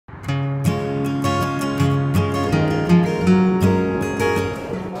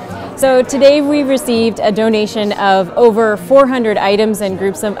So today we received a donation of over 400 items and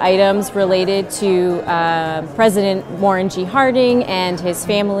groups of items related to President Warren G. Harding and his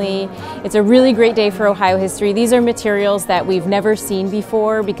family. It's a really great day for Ohio history. These are materials that we've never seen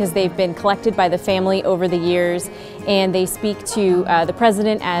before because they've been collected by the family over the years, and they speak to the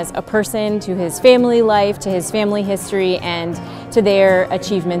president as a person, to his family life, to his family history, and to their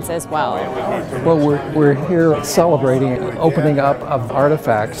achievements as well. Well, we're here celebrating opening up of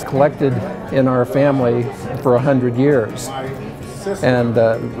artifacts collected in our family for 100 years. And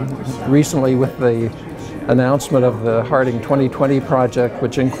recently, with the announcement of the Harding 2020 project,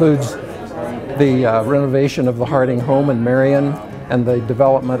 which includes the renovation of the Harding home in Marion and the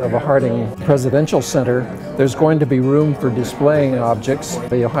development of a Harding Presidential Center, there's going to be room for displaying objects.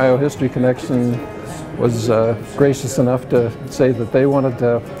 The Ohio History Connection was gracious enough to say that they wanted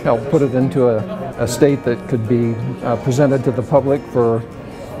to help put it into a state that could be presented to the public for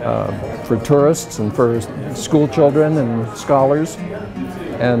tourists and for school children and scholars.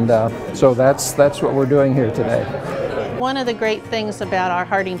 And so that's what we're doing here today. One of the great things about our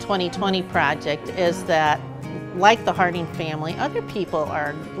Harding 2020 project is that, like the Harding family, other people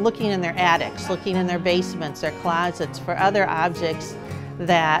are looking in their attics, looking in their basements, their closets for other objects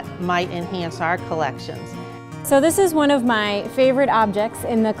that might enhance our collections. So this is one of my favorite objects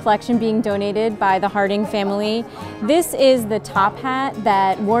in the collection being donated by the Harding family. This is the top hat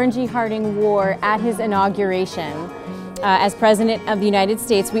that Warren G. Harding wore at his inauguration as President of the United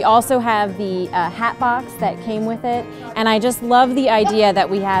States. We also have the hat box that came with it, and I just love the idea that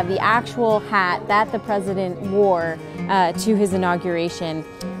we have the actual hat that the President wore to his inauguration.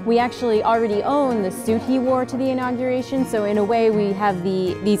 We actually already own the suit he wore to the inauguration, so in a way we have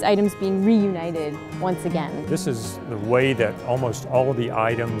these items being reunited once again. This is the way that almost all of the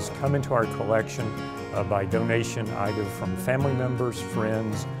items come into our collection by donation, either from family members,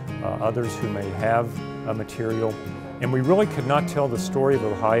 friends, others who may have material. And we really could not tell the story of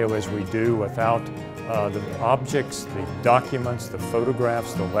Ohio as we do without the objects, the documents, the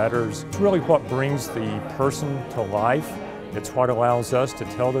photographs, the letters. It's really what brings the person to life. It's what allows us to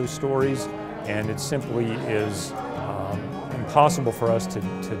tell those stories, and it simply is impossible for us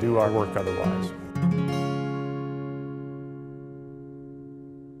to do our work otherwise.